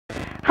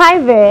Hi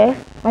there,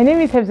 my name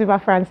is Hepzibah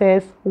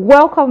Frances.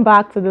 Welcome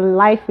back to the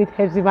Life with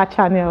Hepzibah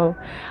channel.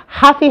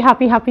 Happy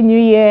New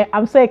Year.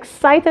 I'm so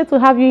excited to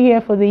have you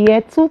here for the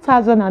year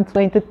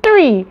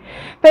 2023.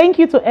 Thank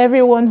you to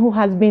everyone who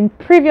has been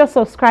previous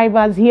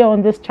subscribers here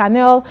on this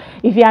channel.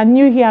 If you are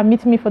new here and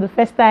meet me for the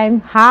first time,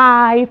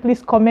 hi,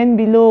 please comment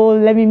below.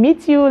 Let me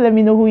meet you. Let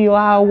me know who you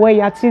are, where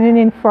you are tuning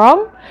in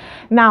from.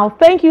 Now,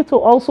 thank you to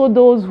also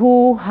those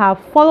who have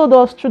followed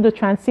us through the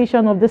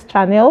transition of this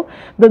channel.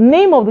 The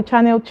name of the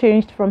channel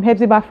changed from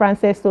Hepzibah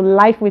Frances to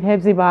Life with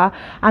Hepzibah,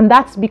 and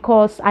that's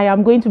because I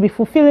am going to be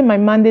fulfilling my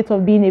mandate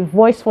of being a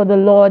voice for the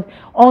Lord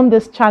on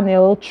this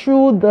channel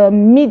through the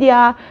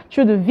media,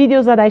 through the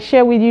videos that I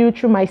share with you,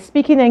 through my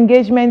speaking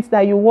engagements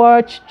that you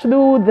watch,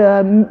 through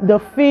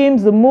the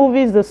films, the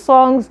movies, the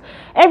songs.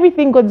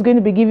 Everything God's going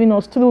to be giving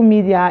us through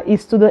media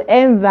is to the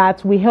end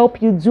that we help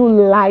you do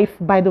life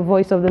by the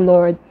voice of the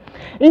Lord.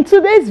 In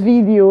today's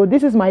video,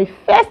 this is my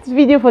first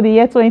video for the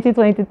year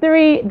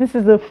 2023. This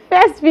is the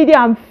first video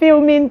I'm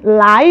filming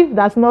live.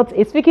 That's not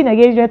a speaking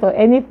engagement or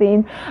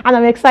anything, and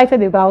I'm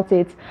excited about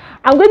it.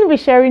 I'm going to be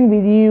sharing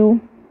with you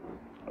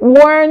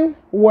one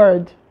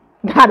word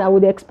that I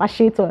would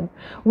expatiate on,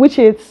 which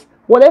is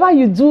whatever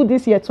you do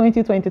this year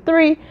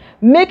 2023,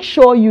 make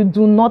sure you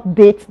do not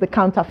date the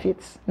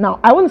counterfeits. Now,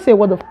 I want to say a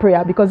word of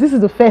prayer because this is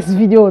the first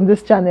video on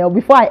this channel.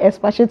 Before I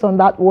expatiate on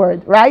that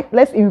word, right?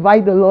 Let's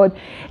invite the Lord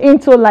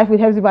into Life with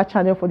Hepzibah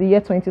channel for the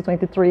year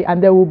 2023,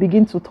 and then we'll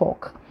begin to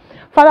talk.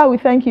 Father, we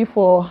thank you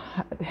for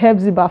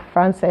Hepzibah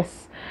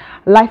Frances,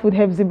 Life with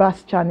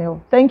Hepzibah's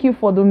channel. Thank you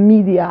for the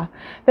media.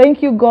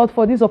 Thank you, God,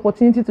 for this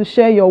opportunity to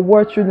share your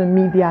word through the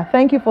media.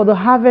 Thank you for the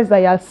harvest that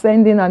you are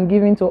sending and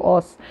giving to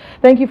us.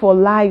 Thank you for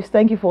lives.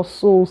 Thank you for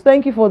souls.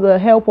 Thank you for the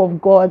help of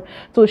God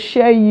to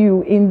share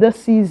you in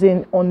this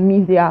season on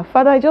media.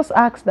 Father, I just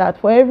ask that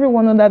for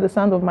everyone under the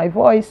sound of my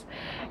voice,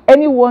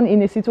 anyone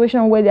in a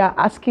situation where they are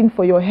asking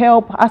for your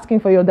help, asking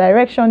for your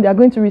direction, they are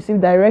going to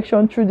receive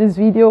direction through this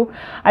video.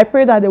 I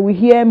pray that they will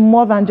hear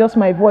more than just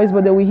my voice,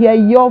 but they will hear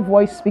your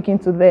voice speaking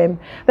to them.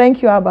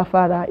 Thank you, Abba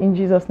Father. In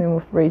Jesus' name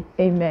we pray.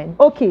 Amen.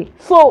 Okay,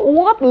 so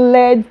what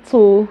led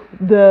to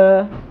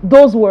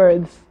those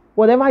words?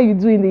 Whatever you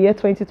do in the year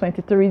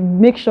 2023,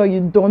 make sure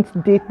you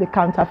don't date the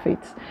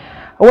counterfeits.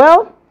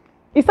 Well,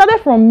 it started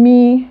from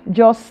me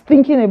just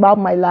thinking about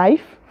my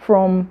life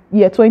from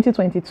year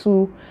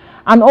 2022.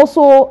 And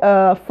also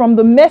from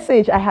the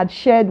message I had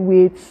shared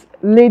with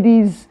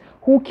ladies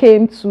who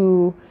came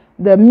to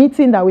the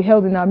meeting that we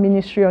held in our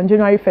ministry on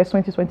January 1st,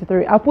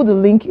 2023. I'll put the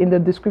link in the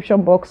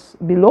description box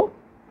below.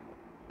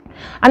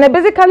 And I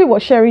basically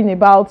was sharing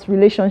about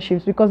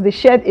relationships because they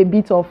shared a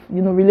bit of,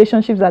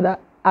 relationships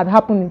that had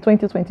happened in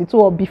 2022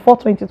 or before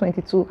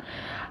 2022.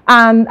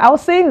 And I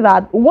was saying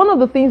that one of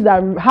the things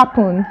that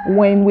happen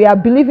when we are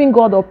believing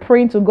God or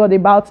praying to God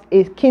about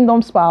a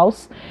kingdom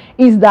spouse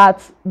is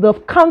that the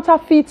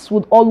counterfeits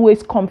would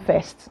always come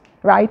first,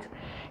 right?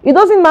 It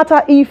doesn't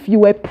matter if you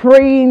were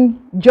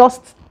praying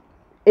just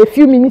a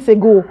few minutes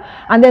ago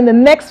and then the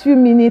next few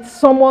minutes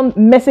someone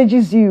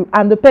messages you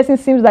and the person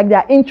seems like they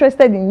are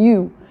interested in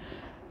you.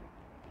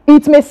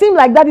 It may seem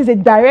like that is a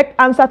direct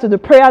answer to the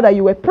prayer that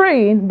you were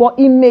praying, but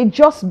it may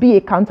just be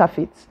a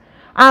counterfeit.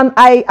 And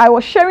I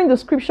was sharing the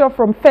scripture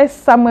from 1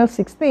 Samuel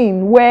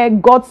 16 where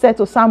God said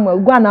to Samuel,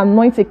 go and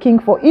anoint a king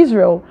for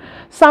Israel.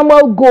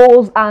 Samuel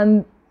goes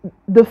and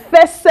the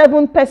first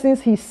 7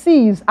 persons he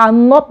sees are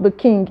not the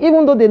king,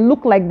 even though they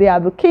look like they are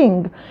the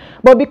king.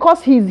 But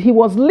because he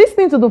was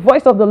listening to the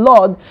voice of the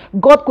Lord,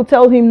 God could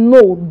tell him,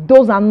 no,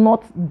 those are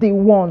not the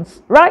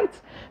ones, right?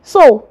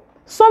 So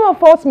some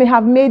of us may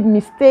have made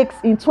mistakes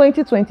in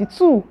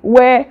 2022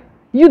 where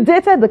you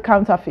dated the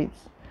counterfeits.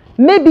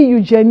 Maybe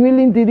you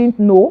genuinely didn't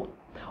know.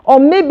 Or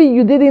maybe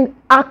you didn't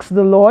ask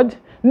the Lord.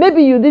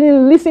 Maybe you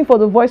didn't listen for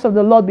the voice of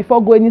the Lord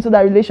before going into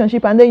that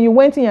relationship. And then you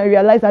went in and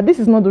realized that this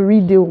is not the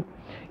real deal.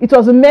 It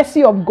was the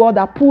mercy of God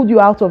that pulled you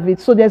out of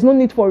it. So there's no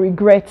need for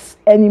regrets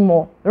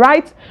anymore.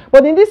 Right?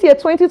 But in this year,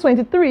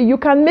 2023, you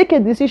can make a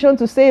decision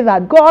to say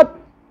that, God,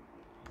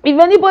 if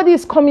anybody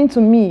is coming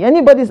to me,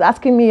 anybody is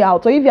asking me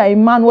out, or if you are a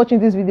man watching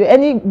this video,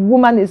 any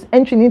woman is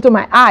entering into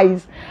my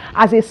eyes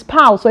as a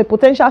spouse or a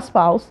potential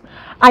spouse,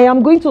 I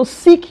am going to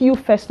seek you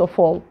first of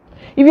all.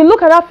 If you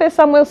look at that 1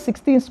 Samuel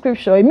 16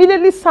 scripture,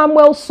 immediately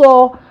Samuel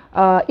saw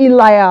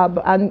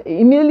Eliab and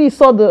immediately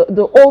saw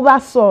the older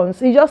sons.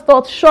 He just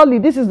thought, surely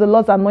this is the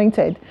Lord's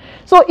anointed.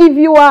 So if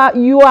you are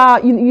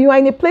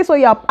in a place where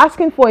you are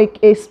asking for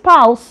a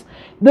spouse,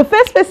 the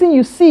first person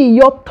you see,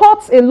 your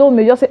thoughts alone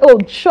may just say, oh,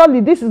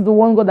 surely this is the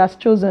one God has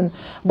chosen.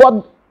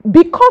 But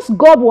because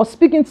God was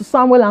speaking to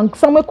Samuel and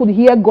Samuel could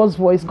hear God's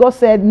voice, God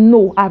said,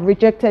 no, I've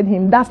rejected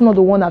him. That's not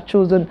the one I've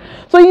chosen.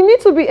 So you need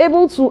to be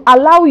able to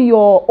allow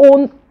your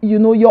own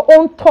your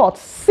own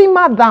thoughts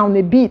simmer down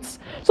a bit,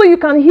 so you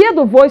can hear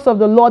the voice of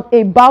the Lord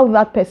about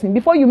that person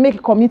before you make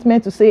a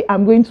commitment to say,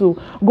 I'm going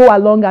to go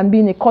along and be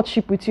in a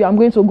courtship with you, I'm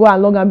going to go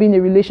along and be in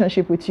a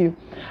relationship with you.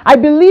 I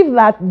believe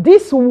that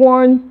this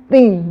one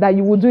thing that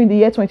you will do in the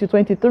year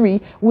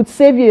 2023 would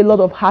save you a lot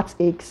of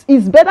heartaches.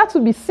 It's better to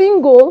be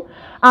single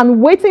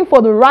and waiting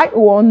for the right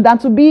one than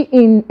to be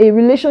in a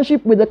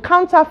relationship with a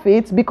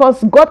counterfeit,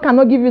 because God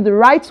cannot give you the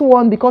right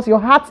one because your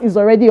heart is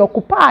already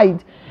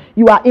occupied.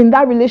 You are in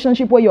that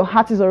relationship where your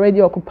heart is already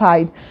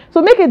occupied.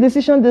 So make a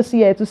decision this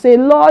year to say,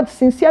 Lord,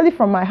 sincerely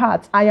from my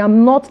heart, I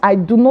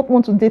do not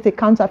want to date a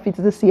counterfeit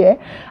this year.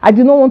 I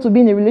do not want to be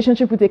in a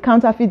relationship with a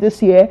counterfeit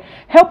this year.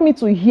 Help me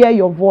to hear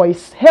your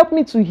voice. Help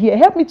me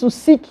to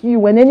seek you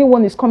when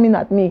anyone is coming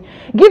at me.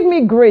 Give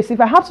me grace. If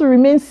I have to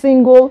remain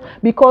single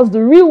because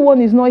the real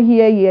one is not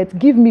here yet,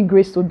 give me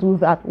grace to do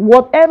that.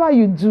 Whatever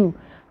you do,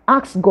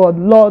 ask God,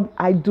 Lord,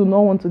 I do not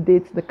want to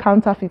date the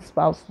counterfeit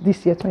spouse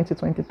this year,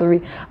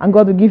 2023. And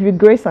God will give you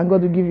grace and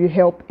God will give you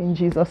help in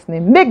Jesus'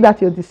 name. Make that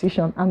your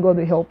decision and God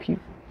will help you.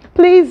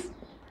 Please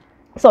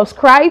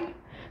subscribe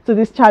to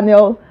this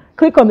channel.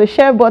 Click on the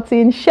share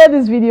button. Share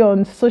this video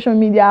on social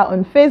media,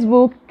 on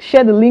Facebook.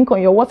 Share the link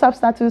on your WhatsApp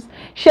status.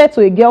 Share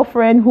to a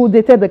girlfriend who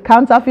dated the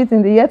counterfeit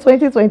in the year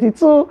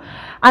 2022.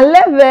 And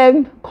let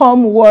them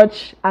come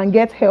watch and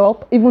get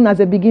help, even as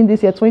they begin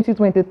this year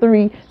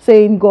 2023,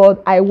 saying,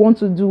 God, I want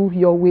to do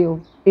your will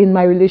in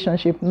my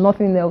relationship.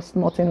 Nothing else,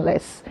 nothing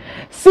less.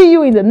 See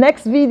you in the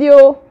next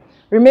video.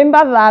 Remember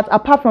that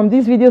apart from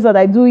these videos that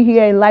I do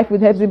here in Life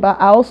with Hepzibah,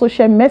 I also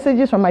share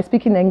messages from my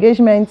speaking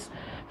engagements.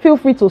 Feel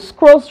free to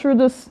scroll through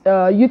this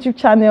YouTube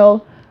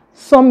channel.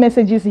 Some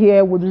messages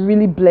here would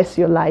really bless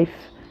your life.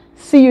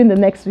 See you in the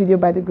next video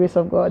by the grace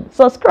of God.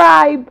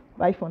 Subscribe.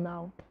 Bye for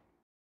now.